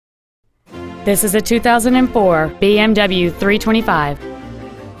This is a 2004 BMW 325.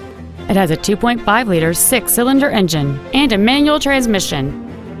 It has a 2.5-liter six-cylinder engine and a manual transmission.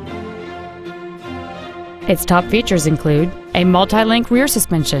 Its top features include a multi-link rear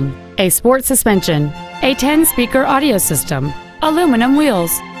suspension, a sport suspension, a 10-speaker audio system, aluminum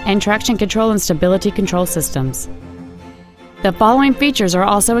wheels, and traction control and stability control systems. The following features are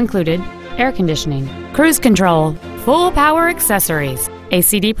also included: air conditioning, cruise control, full power accessories, a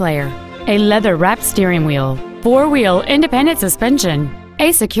CD player, a leather-wrapped steering wheel, four-wheel independent suspension,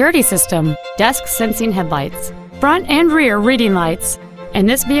 a security system, dusk-sensing headlights, front and rear reading lights, and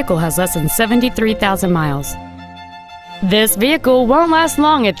this vehicle has less than 73,000 miles. This vehicle won't last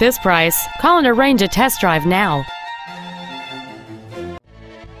long at this price. Call and arrange a test drive now.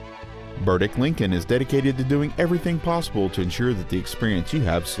 Burdick Lincoln is dedicated to doing everything possible to ensure that the experience you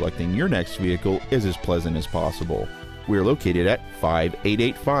have selecting your next vehicle is as pleasant as possible. We are located at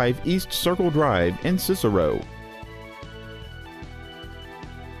 5885 East Circle Drive in Cicero.